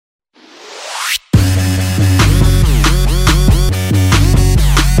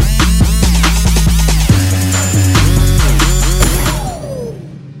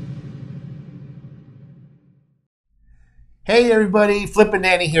Hey everybody, Flip and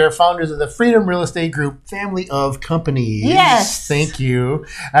Danny here, founders of the Freedom Real Estate Group family of companies. Yes. Thank you.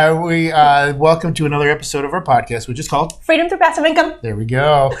 We welcome to another episode of our podcast, which is called Freedom Through Passive Income. There we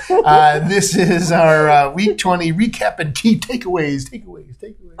go. This is our week 20 recap and key takeaways.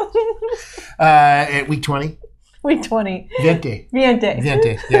 At week 20. Week 20.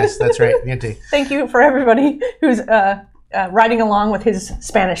 Viente. Yes, that's right. Viente. Thank you for everybody who's riding along with his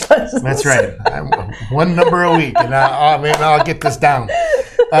Spanish lessons. That's right. I'm one number a week, and I'll get this down.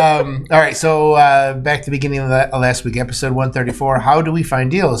 All right, so back to the beginning of last week, episode 134. How do we find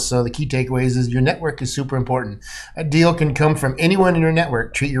deals? So the key takeaways is your network is super important. A deal can come from anyone in your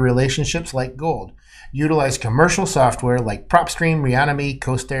network. Treat your relationships like gold. Utilize commercial software like PropStream, Reonomy,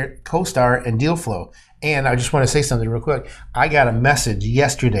 CoStar, and DealFlow. And I just want to say something real quick. I got a message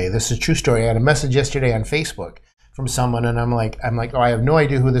yesterday. This is a true story. I got a message yesterday on Facebook from someone, and I'm like, oh, I have no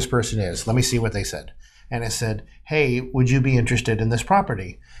idea who this person is. Let me see what they said. And it said, hey, would you be interested in this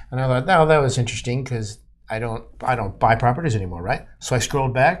property? And I thought, no, that was interesting because I don't buy properties anymore, right? So I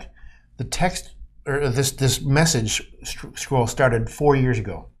scrolled back. The text or this message scroll started 4 years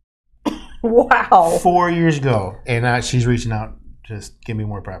ago. Wow. 4 years ago, and she's reaching out to give me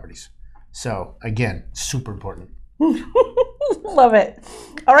more properties. So again, super important. Love it.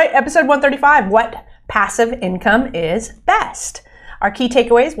 All right, episode 135. What passive income is best? Our key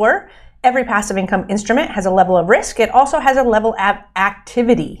takeaways were: every passive income instrument has a level of risk. It also has a level of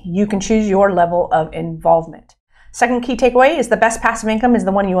activity. You can choose your level of involvement. Second key takeaway is the best passive income is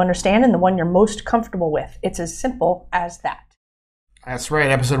the one you understand and the one you're most comfortable with. It's as simple as that. That's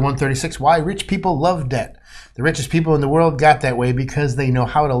right. Episode 136, Why Rich People Love Debt. The richest people in the world got that way because they know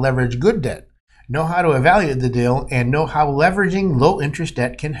how to leverage good debt, know how to evaluate the deal, and know how leveraging low-interest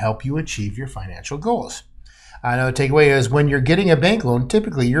debt can help you achieve your financial goals. Another takeaway is when you're getting a bank loan,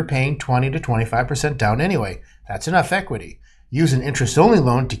 typically you're paying 20 to 25% down anyway. That's enough equity. Use an interest-only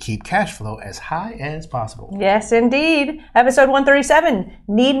loan to keep cash flow as high as possible. Yes, indeed. Episode 137,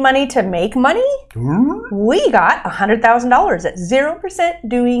 Need money to make money? We got $100,000 at 0%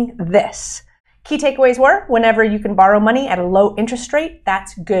 doing this. Key takeaways were, whenever you can borrow money at a low interest rate,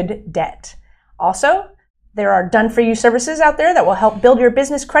 that's good debt. Also, there are done-for-you services out there that will help build your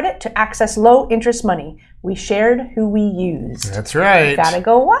business credit to access low-interest money. We shared who we used. That's right. Gotta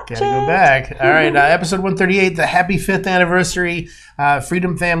go watch it. Gotta go back. All right, episode 138, the happy 5th anniversary,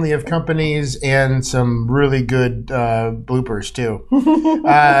 Freedom family of companies, and some really good bloopers, too.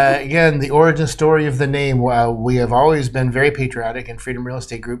 Again, the origin story of the name. We have always been very patriotic, and Freedom Real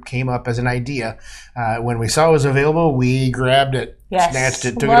Estate Group came up as an idea. When we saw it was available, we grabbed it, snatched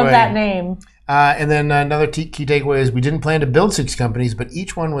it, took it away. Love that name. And then another key takeaway is we didn't plan to build 6 companies, but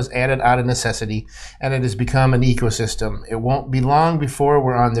each one was added out of necessity, and it has become an ecosystem. It won't be long before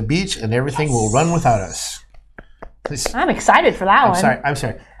we're on the beach, and everything will run without us. I'm excited for that one. I'm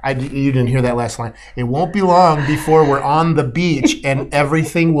sorry. You didn't hear that last line. It won't be long before we're on the beach and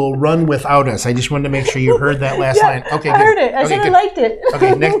everything will run without us. I just wanted to make sure you heard that last line. Okay, I good. heard it. I said I liked it.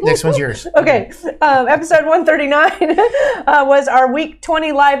 Okay, next one's yours. Okay, episode 139 was our week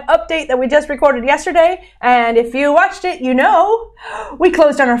 20 live update that we just recorded yesterday. And if you watched it, you know we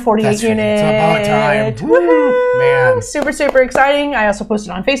closed on our 48 That's right. unit. It's about time. Woo-hoo. Man. Super, super exciting. I also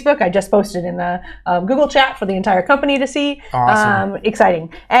posted on Facebook. I just posted in the Google chat for the entire company to see. Awesome.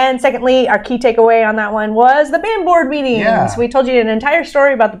 Exciting. And secondly, our key takeaway on that one was the BAM board meetings. Yeah. We told you an entire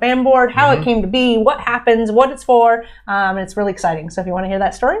story about the BAM board, how it came to be, what happens, what it's for, and it's really exciting. So if you want to hear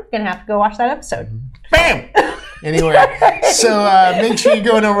that story, you're going to have to go watch that episode. BAM! Anyway, so make sure you're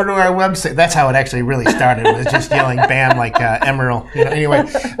going over to our website. That's how it actually really started. It was just yelling BAM like Emerald. Anyway,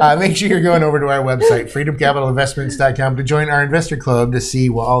 make sure you're going over to our website, freedomcapitalinvestments.com, to join our investor club to see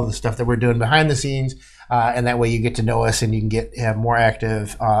all the stuff that we're doing behind the scenes. And that way you get to know us and you can have more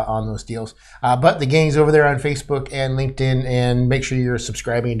active on those deals. But the gang's over there on Facebook and LinkedIn, and make sure you're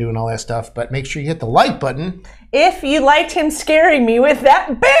subscribing and doing all that stuff. But make sure you hit the like button. If you liked him scaring me with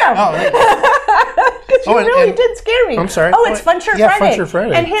that, BAM! Oh, you really did scare me. I'm sorry. Oh, it's Fun Shirt Friday. Fun Shirt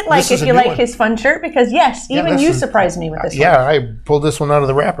Friday. And hit like if you like his fun shirt, because yes, even you surprised me with this one. Yeah, I pulled this one out of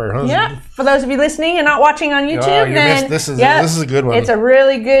the wrapper. Yeah, for those of you listening and not watching on YouTube, then this is a good one. It's a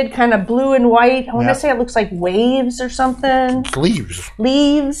really good kind of blue and white. I want to say it looks like waves or something. It's leaves.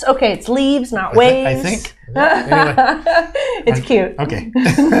 Leaves. Okay, it's leaves, not waves. I think. Anyway. It's cute. Okay.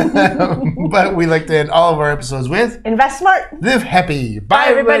 But we like to end all of our episodes with Invest Smart. Live Happy. Bye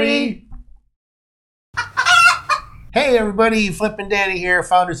everybody. Hey everybody, Flip and Danny here,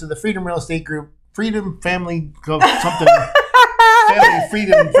 founders of the Freedom Real Estate Group, Freedom Family, something, Family,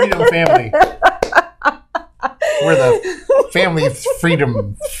 Freedom Family. We're the family,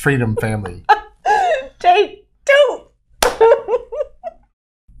 freedom family. Take two.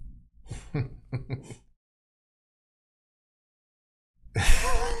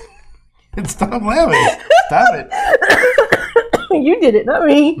 Stop laughing. Stop it. You did it, not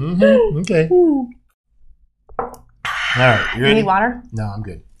me. Mm-hmm. Okay. All right. You You ready? need water? No, I'm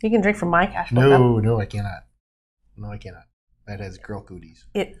good. You can drink from my cash flow cup. No, I cannot. No, I cannot. That has girl cooties.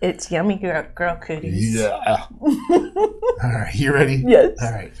 It's yummy girl cooties. Yeah. All right. You ready? Yes.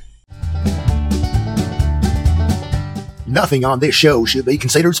 All right. Nothing on this show should be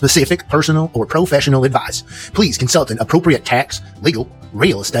considered specific, personal, or professional advice. Please consult an appropriate tax, legal,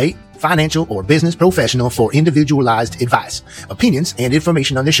 real estate, financial, or business professional for individualized advice. Opinions and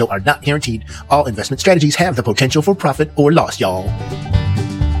information on this show are not guaranteed. All investment strategies have the potential for profit or loss, y'all.